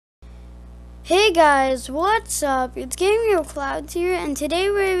Hey guys, what's up? It's Gamer Clouds here, and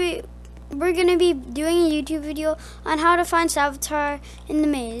today we're gonna be doing a YouTube video on how to find Savitar in the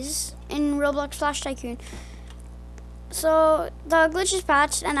maze in Roblox Tycoon. So the glitch is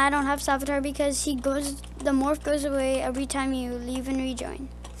patched, and I don't have Savitar because the morph goes away every time you leave and rejoin.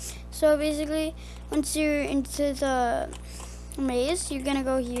 So basically, once you're into the maze, you're gonna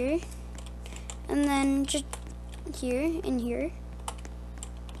go here, and then just here and here.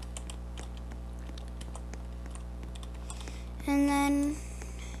 And then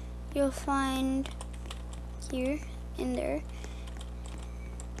you'll find here in there,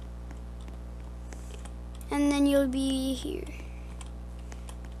 and then you'll be here.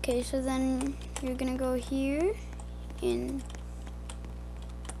 Okay, so then you're gonna go here, in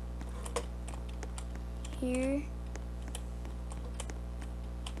here,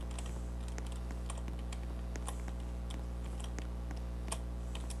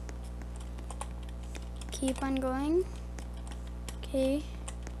 keep on going. Okay,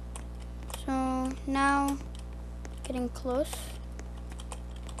 so now getting close.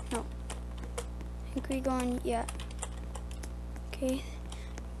 No, I think we're going, yeah. Okay,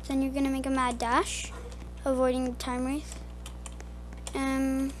 then you're gonna make a mad dash, avoiding the time wraith.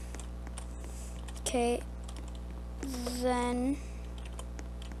 Okay, then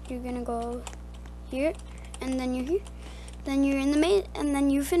you're gonna go here, and then you're here, then you're in the maze, and then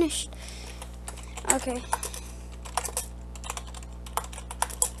you finished. Okay.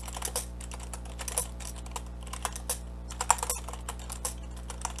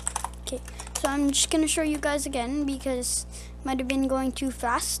 Okay, so I'm just gonna show you guys again because it might have been going too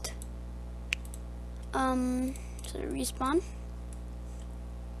fast. So respawn.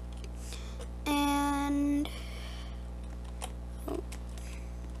 And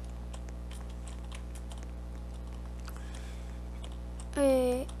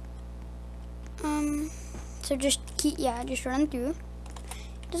so just just run through.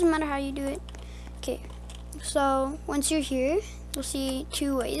 Doesn't matter how you do it. Okay, so once you're here, you'll see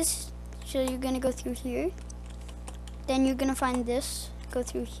two ways. So you're gonna go through here, then you're gonna find this, go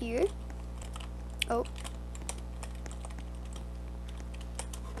through here. Oh,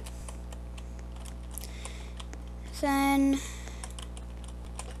 then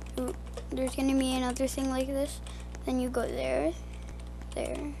there's gonna be another thing like this, then you go there.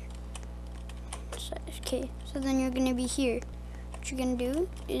 So, okay, so then you're gonna be here. What you're gonna do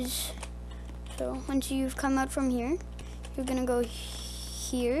is, so once you've come out from here, you're gonna go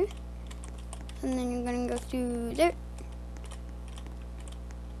here, and then you're gonna go through there.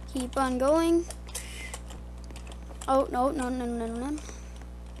 Keep on going. Oh, no.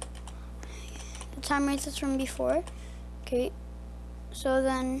 The time wraith is from before. Okay, so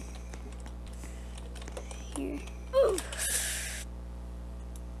then here.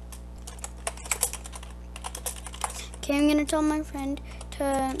 Okay, I'm gonna tell my friend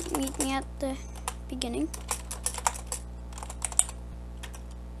to meet me at the beginning.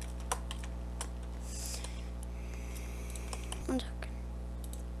 One second.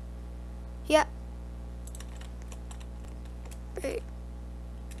 Yeah. Great.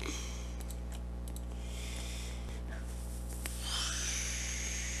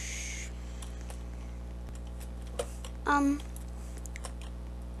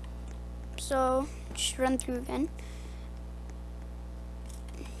 So just run through again.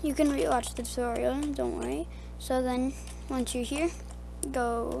 You can rewatch the tutorial, don't worry. So then once you're here,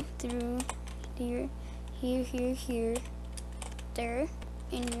 go through here, here, there,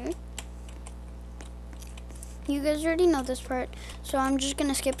 in here. You guys already know this part, so I'm just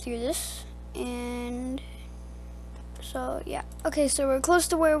gonna skip through this. And so yeah, okay, so we're close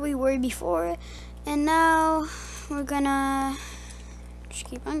to where we were before, and now we're gonna just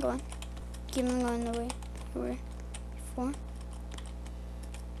keep on going the way we were before.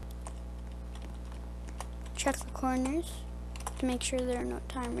 Check the corners to make sure there are no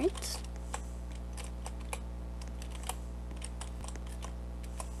time wraiths.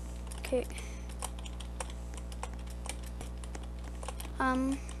 Okay.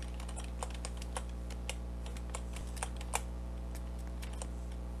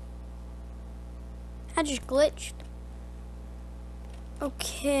 I just glitched.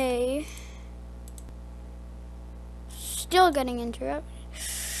 Okay. Still getting interrupted.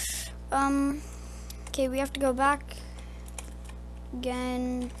 Okay, we have to go back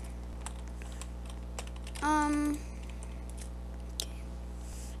again. Okay.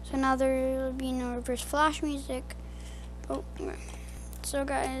 So now there will be no reverse flash music. Oh, so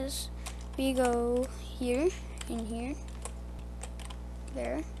guys, we go here, in here,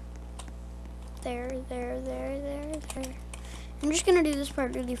 there, I'm just gonna do this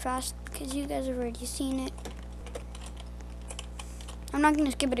part really fast because you guys have already seen it. I'm not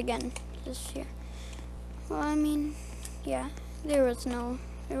gonna skip it again this year. Well, I mean, yeah, there wasn't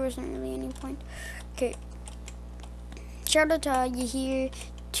really any point. Okay. Shout out to Yahir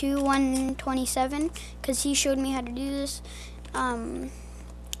 2127 because he showed me how to do this.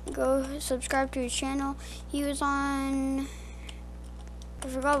 Go subscribe to his channel. He was on, I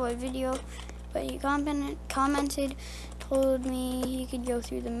forgot what video, but he commented, told me he could go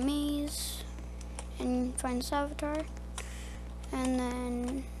through the maze and find Savitar. And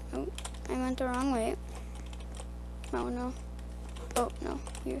then, oh, I went the wrong way. Oh no. Oh no,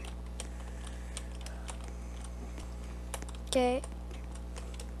 here. Okay.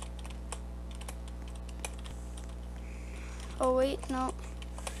 Oh wait, no.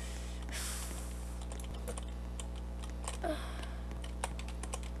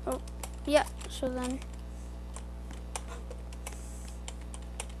 Oh, yeah, so then.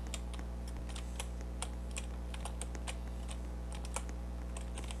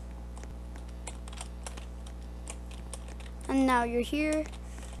 And now you're here.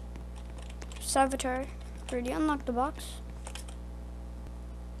 Savitar. Already unlocked the box.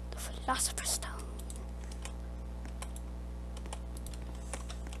 The Philosopher's Stone.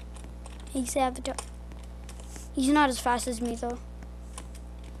 Hey, Savitar. He's not as fast as me though.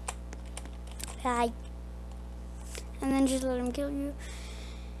 Hi. And then just let him kill you.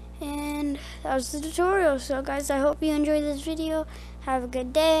 And that was the tutorial. So guys, I hope you enjoyed this video. Have a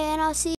good day, and I'll see you.